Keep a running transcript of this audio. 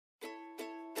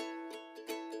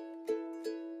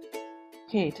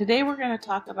Okay, today we're going to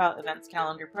talk about Events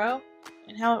Calendar Pro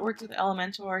and how it works with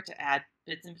Elementor to add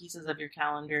bits and pieces of your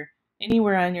calendar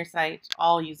anywhere on your site,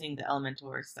 all using the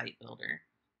Elementor site builder.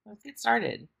 Let's get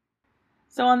started.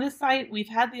 So on this site, we've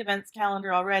had the events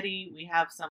calendar already. We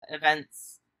have some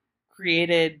events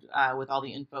created with all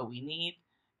the info we need,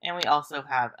 and we also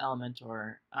have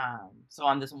Elementor. So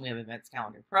on this one, we have Events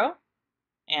Calendar Pro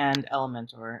and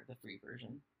Elementor, the free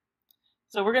version.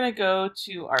 So we're going to go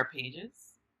to our pages.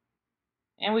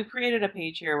 And we've created a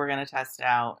page here we're going to test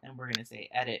out, and we're going to say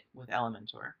edit with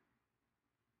Elementor.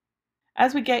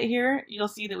 As we get here, you'll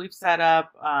see that we've set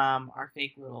up our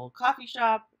fake little coffee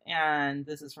shop, and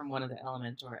this is from one of the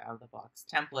Elementor out-of-the-box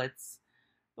templates.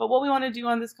 But what we want to do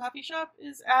on this coffee shop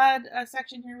is add a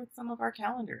section here with some of our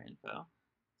calendar info.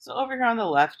 So over here on the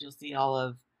left, you'll see all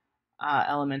of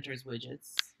Elementor's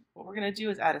widgets. What we're going to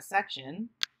do is add a section,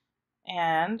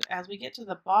 and as we get to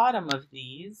the bottom of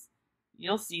these,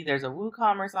 you'll see there's a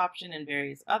WooCommerce option and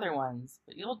various other ones,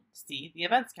 but you'll see the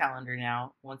events calendar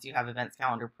now once you have Events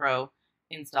Calendar Pro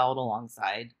installed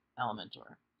alongside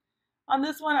Elementor. On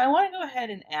this one, I want to go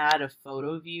ahead and add a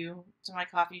photo view to my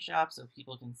coffee shop so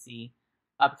people can see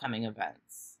upcoming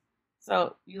events.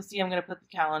 So you'll see I'm going to put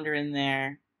the calendar in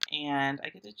there, and I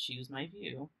get to choose my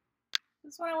view.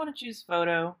 This one I want to choose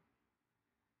photo,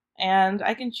 and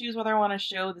I can choose whether I want to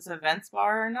show this events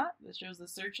bar or not. This shows the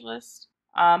search list.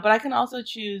 But I can also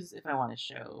choose if I want to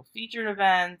show featured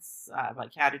events by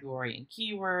category and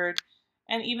keyword,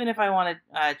 and even if I want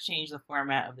to change the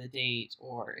format of the date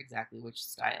or exactly which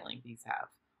styling these have.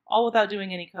 All without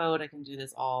doing any code, I can do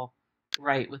this all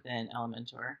right within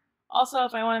Elementor. Also,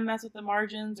 if I want to mess with the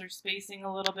margins or spacing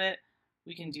a little bit,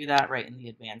 we can do that right in the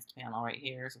advanced panel right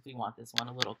here. So if we want this one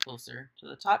a little closer to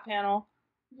the top panel,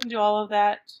 we can do all of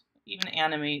that, even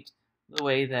animate the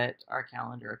way that our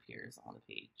calendar appears on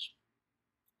the page.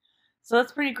 So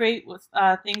that's pretty great with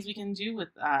things we can do with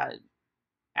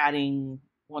adding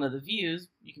one of the views.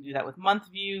 You can do that with month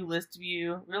view, list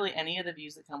view, really any of the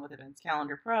views that come with Events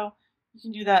Calendar Pro. You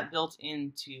can do that built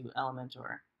into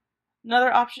Elementor.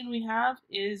 Another option we have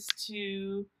is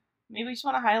to maybe just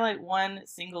want to highlight one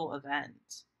single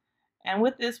event. And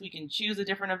with this, we can choose a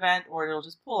different event, or it'll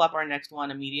just pull up our next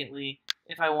one immediately.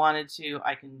 If I wanted to,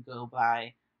 I can go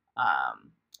by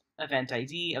event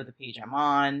ID of the page I'm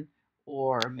on,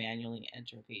 or manually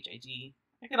enter a page ID.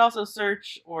 I could also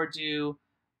search or do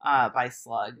by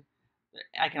slug.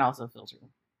 I can also filter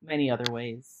many other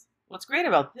ways. What's great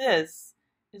about this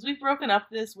is we've broken up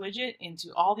this widget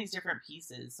into all these different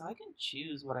pieces, so I can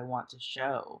choose what I want to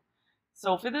show.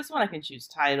 So for this one, I can choose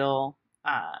title,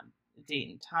 date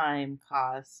and time,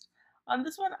 cost. On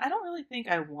this one, I don't really think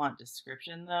I want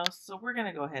description though, so we're going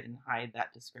to go ahead and hide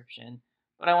that description,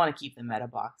 but I want to keep the meta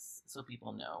box so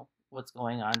people know what's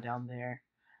going on down there.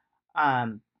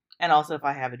 And also if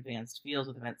I have advanced fields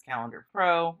with Events Calendar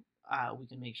Pro, we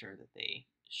can make sure that they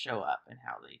show up and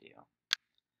how they do.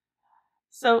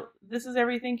 So this is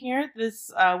everything here.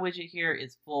 This widget here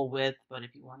is full width, but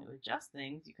if you want to adjust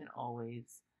things, you can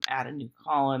always add a new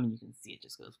column, and you can see it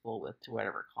just goes full width to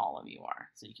whatever column you are.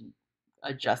 So you can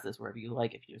adjust this wherever you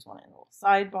like. If you just want it in a little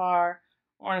sidebar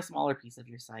or in a smaller piece of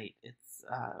your site, it's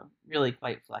really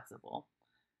quite flexible.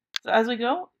 So as we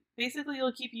go, basically,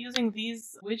 you'll keep using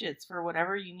these widgets for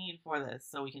whatever you need for this.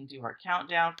 So we can do our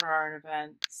countdown for our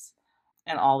events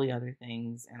and all the other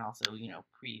things, and also,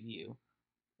 preview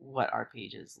what our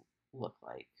pages look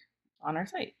like on our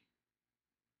site.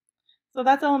 So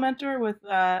that's Elementor with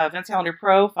Events Calendar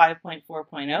Pro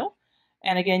 5.4.0.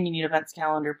 And again, you need Events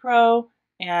Calendar Pro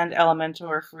and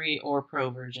Elementor free or pro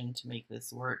version to make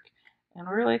this work. And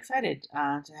we're really excited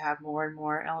to have more and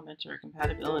more Elementor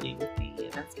compatibility with the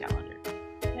events calendar.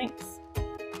 Thanks.